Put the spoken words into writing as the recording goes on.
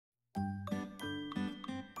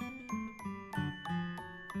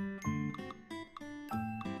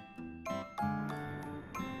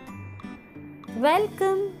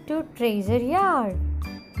Welcome to Treasure Yard.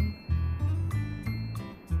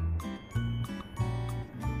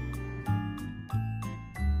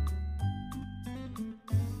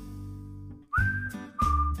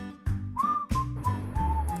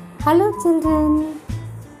 Hello children.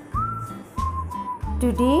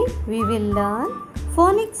 Today we will learn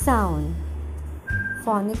phonic sound.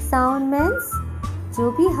 Phonic sound means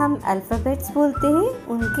जो भी हम alphabets बोलते हैं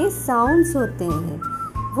उनके साउंड्स होते हैं,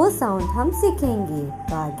 वो साउंड हम सीखेंगे।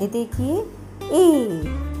 तो आगे देखिए,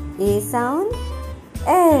 ए sound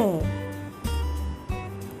A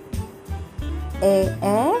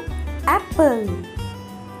Apple.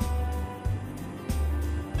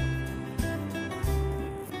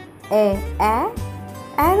 A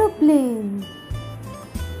aeroplane.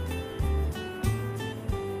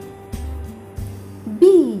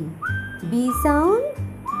 B sound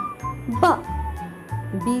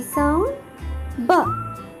B sound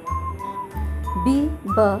B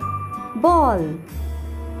ball।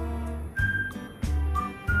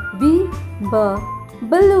 B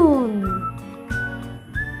balloon।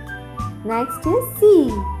 Next is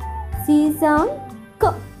C sound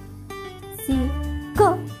C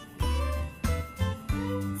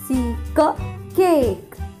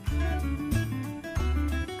cake।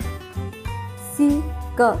 C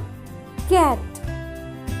cat।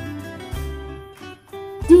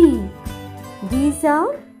 D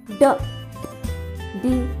sound duck।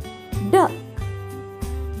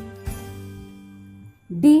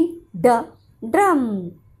 Duck। Drum।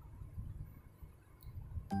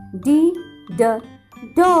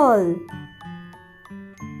 Doll।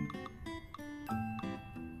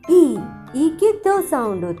 ई के दो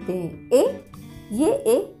साउंड होते हैं। ये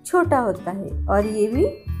छोटा होता है और ये भी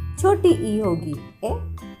छोटी ई होगी।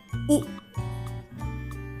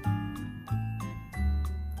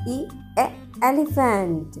 ई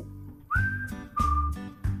elephant.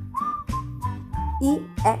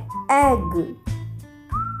 egg।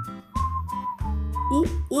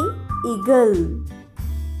 eagle।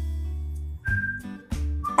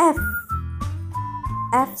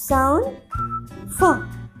 F sound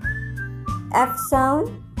F sound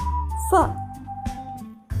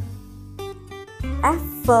F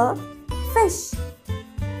for fish।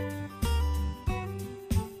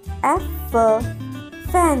 F for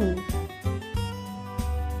fan।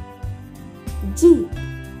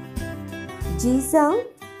 G sound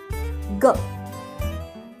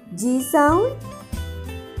G sound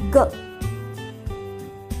girl।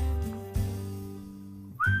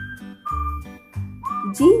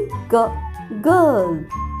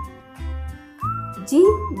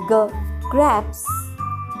 Grapes।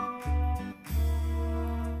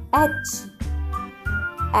 H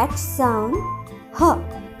sound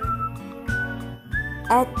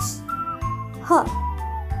H hat।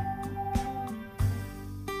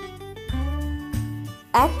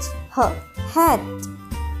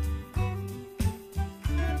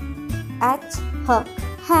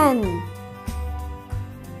 hand।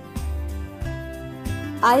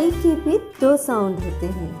 आई के भी दो साउंड होते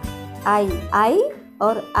हैं, आई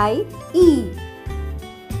और ई।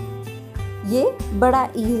 ये बड़ा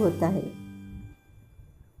ई होता है।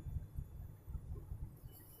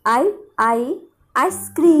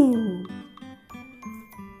 आइसक्रीम।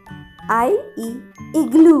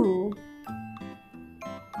 इग्लू।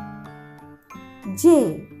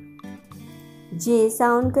 जे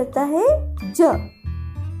साउंड करता है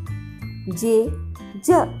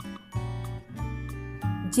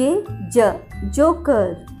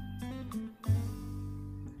जोकर।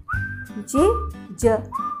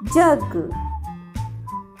 जग।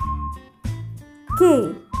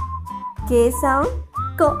 के sound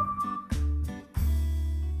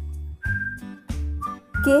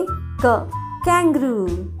kangaroo.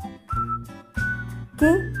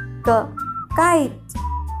 Kite.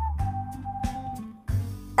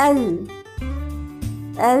 L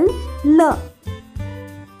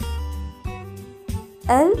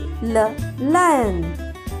lion।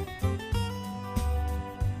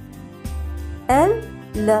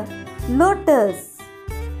 lotus।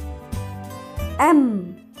 M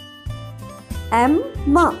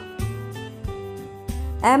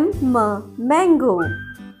mango।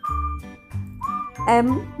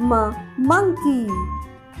 monkey।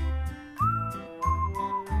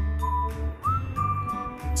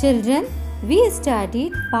 Children, we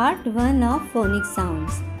studied part 1 of phonic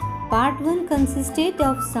sounds. Part 1 consisted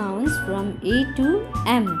of sounds from A to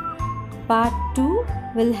M. Part 2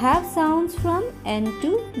 will have sounds from N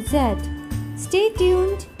to Z. Stay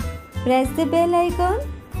tuned. Press the bell icon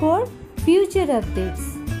for future updates.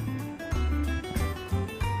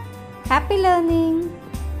 Happy learning!